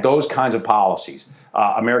we enact those kinds of policies,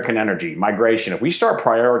 American energy, migration, if we start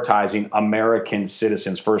prioritizing American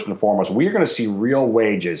citizens first and foremost, we're going to see real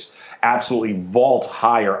wages absolutely vault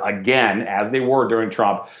higher again, as they were during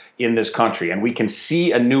Trump in this country. And we can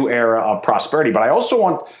see a new era of prosperity. But I also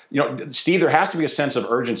want, Steve, there has to be a sense of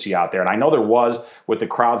urgency out there. And I know there was with the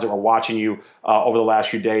crowds that were watching you over the last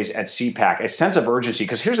few days at CPAC, a sense of urgency.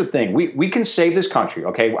 Because here's the thing, we can save this country,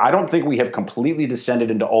 okay? I don't think we have completely descended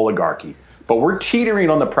into oligarchy, but we're teetering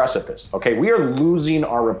on the precipice, okay? We are losing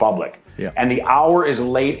our republic. Yeah. And the hour is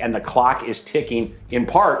late and the clock is ticking, in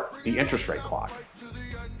part, the interest rate clock.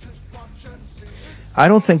 I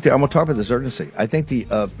don't think I'm going to talk about this urgency. I think the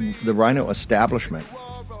Rhino establishment,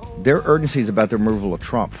 their urgency is about the removal of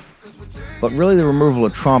Trump. But really the removal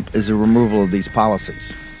of Trump is the removal of these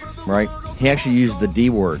policies, right? He actually used the D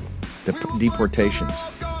word, the deportations.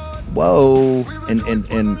 Whoa.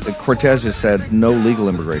 And Cortez just said no legal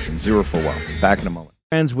immigration, zero for a while. Back in a moment.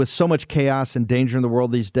 Friends, with so much chaos and danger in the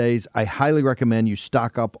world these days, I highly recommend you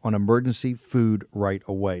stock up on emergency food right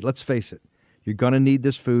away. Let's face it. You're going to need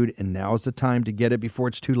this food, and now is the time to get it before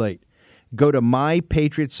it's too late. Go to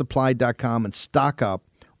mypatriotsupply.com and stock up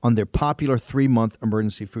on their popular 3-month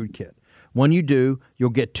emergency food kit. When you do,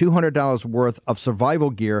 you'll get $200 worth of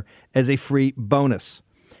survival gear as a free bonus.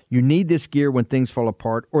 You need this gear when things fall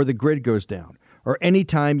apart or the grid goes down, or any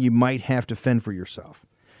time you might have to fend for yourself.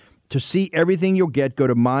 To see everything you'll get, go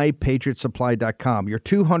to mypatriotsupply.com. Your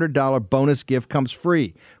 $200 bonus gift comes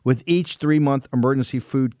free with each 3-month emergency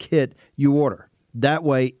food kit you order. That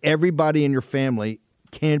way, everybody in your family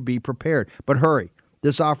can be prepared. But hurry,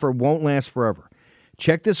 this offer won't last forever.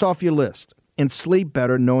 Check this off your list. and sleep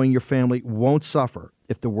better knowing your family won't suffer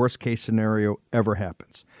if the worst case scenario ever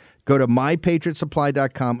happens. Go to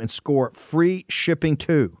mypatriotsupply.com and score free shipping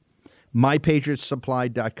too.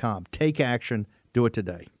 mypatriotsupply.com. Take action. Do it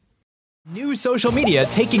today. New social media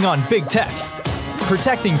taking on big tech,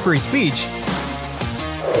 protecting free speech,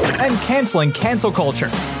 and canceling cancel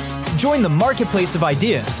culture. Join the marketplace of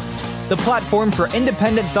ideas. The platform for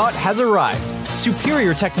independent thought has arrived.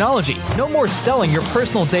 Superior technology. No more selling your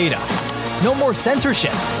personal data. No more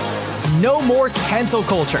censorship. No more cancel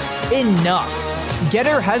culture. Enough.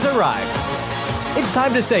 Getter has arrived. It's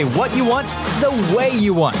time to say what you want, the way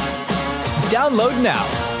you want. Download now.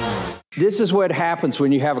 This is what happens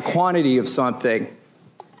when you have a quantity of something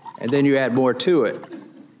and then you add more to it.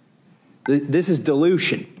 This is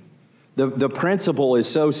dilution. The principle is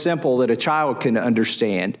so simple that a child can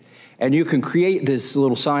understand, and you can create this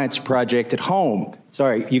little science project at home.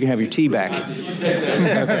 Sorry, you can have your tea back.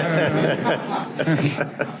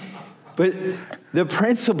 But the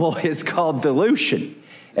principle is called dilution.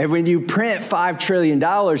 And when you print $5 trillion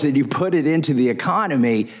and you put it into the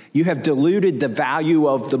economy, you have diluted the value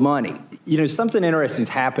of the money. You know, something interesting has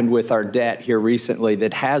happened with our debt here recently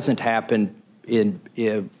that hasn't happened in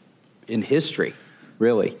history,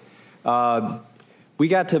 really. We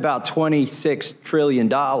got to about $26 trillion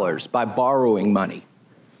by borrowing money.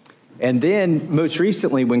 And then most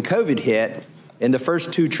recently when COVID hit and the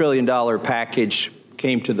first $2 trillion package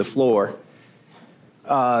came to the floor,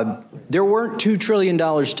 there weren't $2 trillion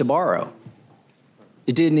to borrow.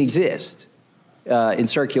 It didn't exist in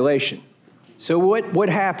circulation. So what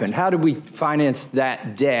happened? How did we finance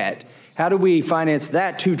that debt? How do we finance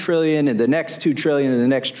that $2 trillion and the next $2 trillion and the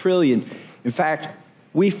next trillion? In fact,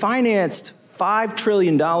 we financed $5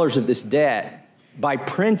 trillion of this debt by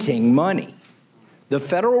printing money. The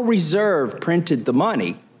Federal Reserve printed the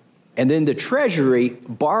money, and then the Treasury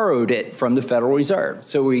borrowed it from the Federal Reserve.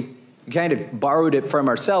 So we kind of borrowed it from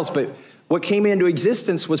ourselves, but what came into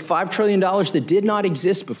existence was $5 trillion that did not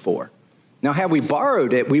exist before. Now, had we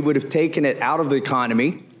borrowed it, we would have taken it out of the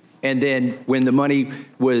economy, and then when the money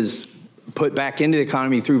was put back into the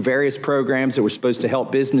economy through various programs that were supposed to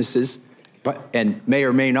help businesses, and may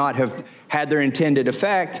or may not have had their intended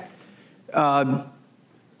effect,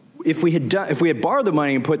 if we had borrowed the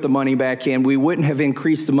money and put the money back in, we wouldn't have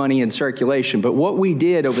increased the money in circulation. But what we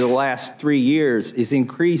did over the last 3 years is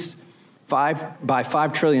increase by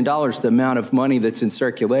 $5 trillion the amount of money that's in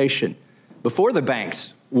circulation before the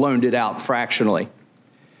banks loaned it out fractionally.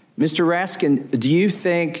 Mr. Raskin, do you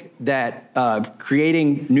think that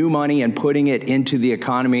creating new money and putting it into the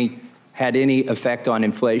economy had any effect on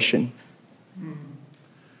inflation?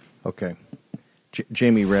 Okay.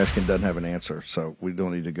 Jamie Raskin doesn't have an answer, so we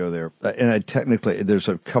don't need to go there. And there's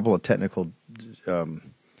a couple of technical,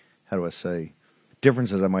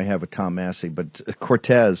 differences I might have with Tom Massey, but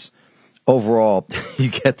Cortez, overall, you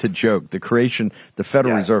get the joke. The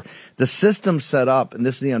Federal Reserve, the system set up, and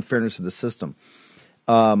this is the unfairness of the system,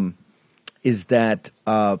 is that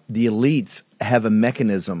the elites have a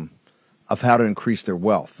mechanism of how to increase their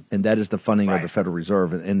wealth, and that is the funding of the Federal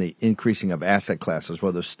Reserve and the increasing of asset classes,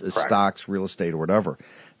 whether it's stocks, real estate, or whatever.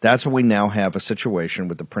 That's why we now have a situation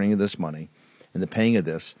with the printing of this money and the paying of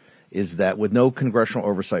this, is that with no congressional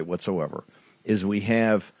oversight whatsoever, is we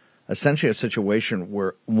have essentially a situation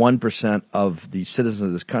where 1% of the citizens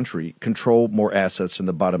of this country control more assets than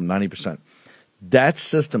the bottom 90%. That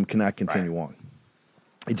system cannot continue on.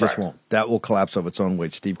 It just won't. That will collapse of its own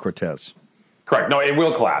weight. Steve Cortez. Correct. No, it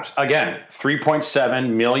will collapse. Again,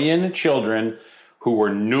 3.7 million children who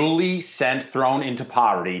were newly thrown into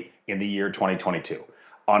poverty in the year 2022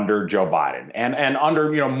 under Joe Biden. And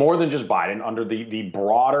under, more than just Biden, under the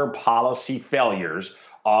broader policy failures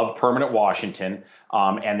of permanent Washington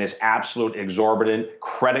and this absolute exorbitant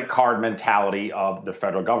credit card mentality of the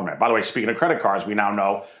federal government. By the way, speaking of credit cards, we now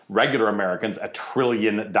know regular Americans, $1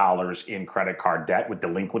 trillion in credit card debt, with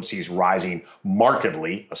delinquencies rising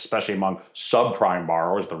markedly, especially among subprime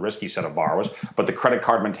borrowers, the risky set of borrowers. But the credit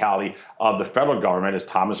card mentality of the federal government, as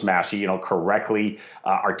Thomas Massey, correctly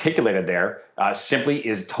articulated there, simply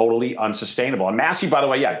is totally unsustainable. And Massey, by the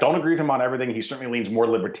way, don't agree with him on everything. He certainly leans more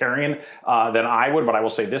libertarian than I would, but I will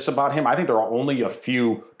say this about him. I think there are only a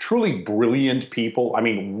few truly brilliant people,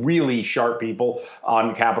 really sharp people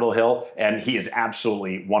on Capitol Hill, and he is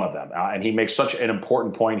absolutely one of them. And he makes such an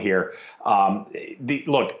important point here. The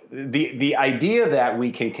idea that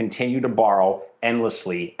we can continue to borrow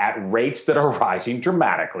endlessly at rates that are rising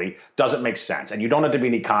dramatically doesn't make sense. And you don't have to be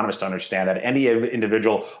an economist to understand that. Any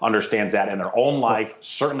individual understands that in their own life.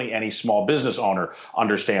 Certainly any small business owner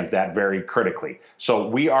understands that very critically. So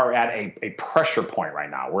we are at a pressure point right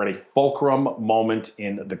now. We're at a fulcrum moment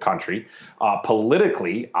in the country.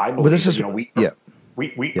 Politically, I believe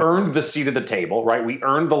we earned the seat at the table, right? We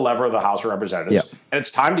earned the lever of the House of Representatives, and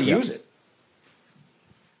it's time to use it.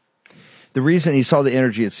 The reason you saw the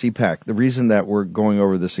energy at CPAC, the reason that we're going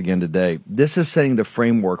over this again today, this is setting the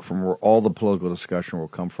framework from where all the political discussion will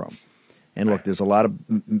come from. And look, there's a lot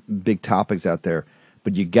of big topics out there,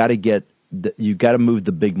 but you got to move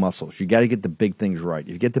the big muscles. You got to get the big things right.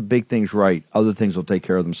 If you get the big things right, other things will take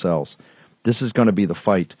care of themselves. This is going to be the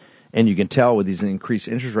fight. And you can tell with these increased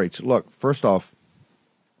interest rates. Look, first off,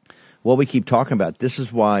 what we keep talking about, this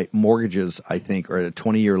is why mortgages, I think, are at a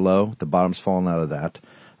 20-year low. The bottom's fallen out of that.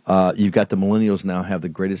 You've got the millennials now have the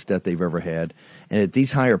greatest debt they've ever had. And at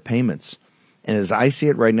these higher payments, and as I see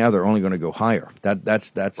it right now, they're only going to go higher. That's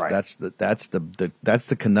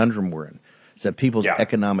the conundrum we're in. Is that people's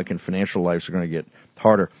economic and financial lives are going to get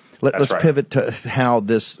harder. Let's pivot to how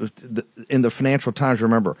this in the Financial Times.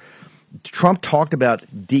 Remember, Trump talked about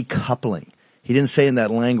decoupling. He didn't say in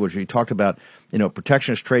that language. He talked about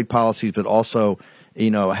protectionist trade policies, but also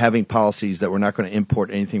having policies that we're not going to import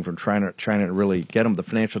anything from China to really get them. The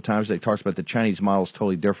Financial Times, they talks about the Chinese model is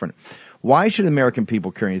totally different. Why should American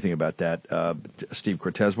people care anything about that, Steve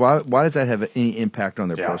Cortes? Why does that have any impact on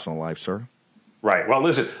their personal life, sir? Right. Well,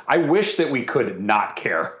 listen, I wish that we could not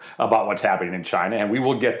care about what's happening in China, and we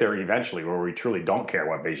will get there eventually where we truly don't care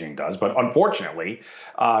what Beijing does. But unfortunately,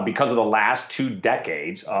 because of the last 2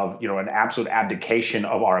 decades of, an absolute abdication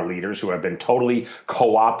of our leaders who have been totally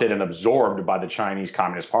co-opted and absorbed by the Chinese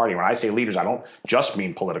Communist Party. When I say leaders, I don't just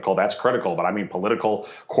mean political. That's critical. But I mean political,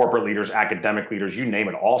 corporate leaders, academic leaders, you name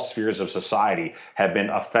it. All spheres of society have been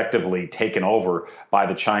effectively taken over by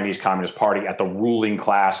the Chinese Communist Party at the ruling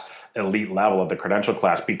class, elite level of the credential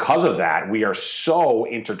class. Because of that, we are so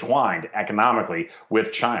intertwined economically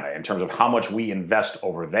with China in terms of how much we invest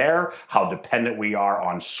over there, how dependent we are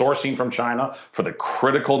on sourcing from China for the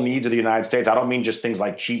critical needs of the United States. I don't mean just things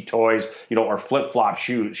like cheap toys, or flip-flop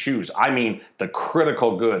shoes. I mean the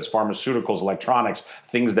critical goods, pharmaceuticals, electronics,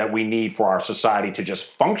 things that we need for our society to just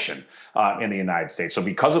function in the United States. So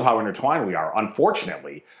because of how intertwined we are,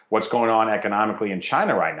 unfortunately, what's going on economically in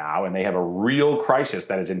China right now, and they have a real crisis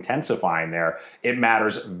that is intensifying there, it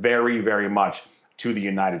matters very, very much to the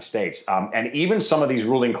United States. And even some of these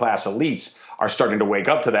ruling class elites are starting to wake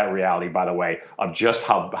up to that reality, by the way, of just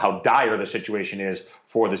how dire the situation is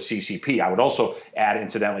for the CCP. I would also add,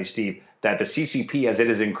 incidentally, Steve, that the CCP, as it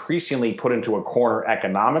is increasingly put into a corner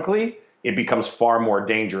economically, it becomes far more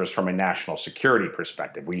dangerous from a national security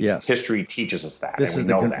perspective. History teaches us that. This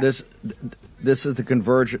is the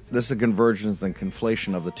convergence and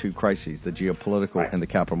conflation of the two crises, the geopolitical and the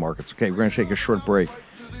capital markets. Okay, we're going to take a short break.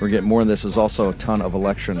 We're going to get more on this. There's also a ton of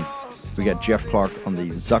election. We got Jeff Clark on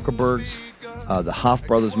the Zuckerbergs. The Hoff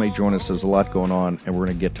brothers may join us. There's a lot going on, and we're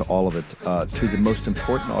going to get to all of it, to the most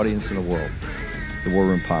important audience in the world. The War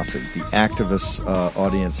Room Posse, the activist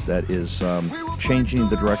audience that is changing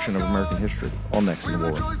the direction of American history. All next in the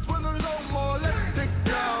War Room.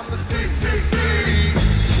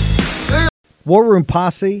 War Room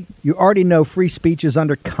Posse, you already know free speech is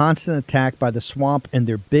under constant attack by the swamp and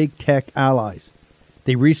their big tech allies.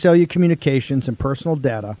 They resell your communications and personal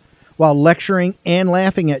data while lecturing and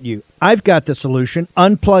laughing at you. I've got the solution.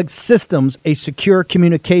 Unplugged Systems, a secure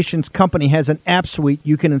communications company, has an app suite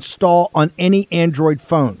you can install on any Android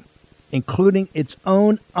phone, including its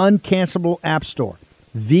own uncancelable app store,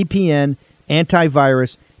 VPN,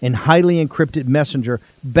 antivirus, and highly encrypted messenger,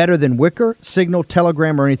 better than Wicker, Signal,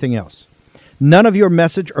 Telegram, or anything else. None of your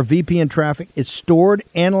message or VPN traffic is stored,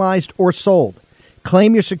 analyzed, or sold.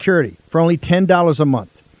 Claim your security for only $10 a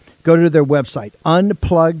month. Go to their website,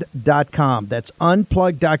 unplugged.com. That's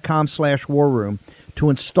unplugged.com/war room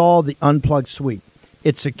to install the Unplugged suite.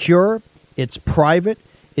 It's secure, it's private,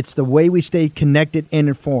 it's the way we stay connected and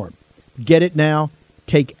informed. Get it now.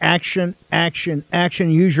 Take action, action,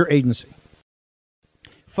 action. Use your agency.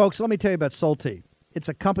 Folks, let me tell you about Solti. It's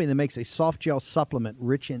a company that makes a soft gel supplement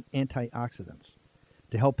rich in antioxidants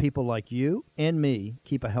to help people like you and me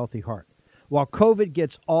keep a healthy heart. While COVID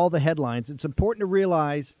gets all the headlines, it's important to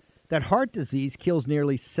realize that heart disease kills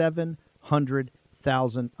nearly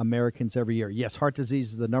 700,000 Americans every year. Yes, heart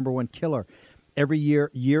disease is the number one killer every year,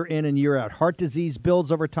 year in and year out. Heart disease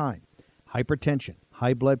builds over time. Hypertension,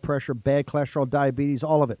 high blood pressure, bad cholesterol, diabetes,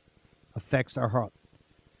 all of it affects our heart.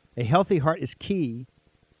 A healthy heart is key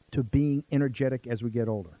to being energetic as we get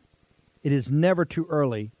older. It is never too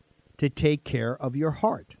early to take care of your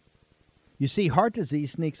heart. You see, heart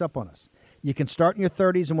disease sneaks up on us. You can start in your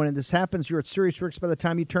 30s, and when this happens, you're at serious risk by the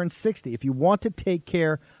time you turn 60. If you want to take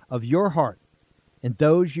care of your heart and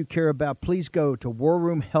those you care about, please go to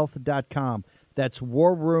warroomhealth.com. That's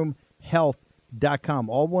warroomhealth.com.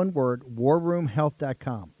 All one word,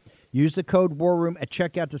 warroomhealth.com. Use the code WARROOM at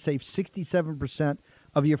checkout to save 67%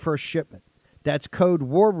 of your first shipment. That's code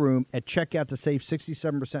WARROOM at checkout to save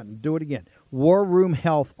 67%. And do it again. Warroom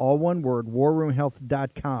Health, all one word,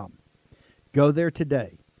 warroomhealth.com. Go there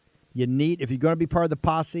today. You need, if you're going to be part of the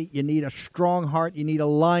posse, you need a strong heart. You need a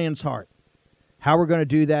lion's heart. How we're going to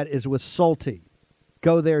do that is with Soul Tea.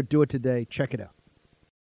 Go there, do it today. Check it out.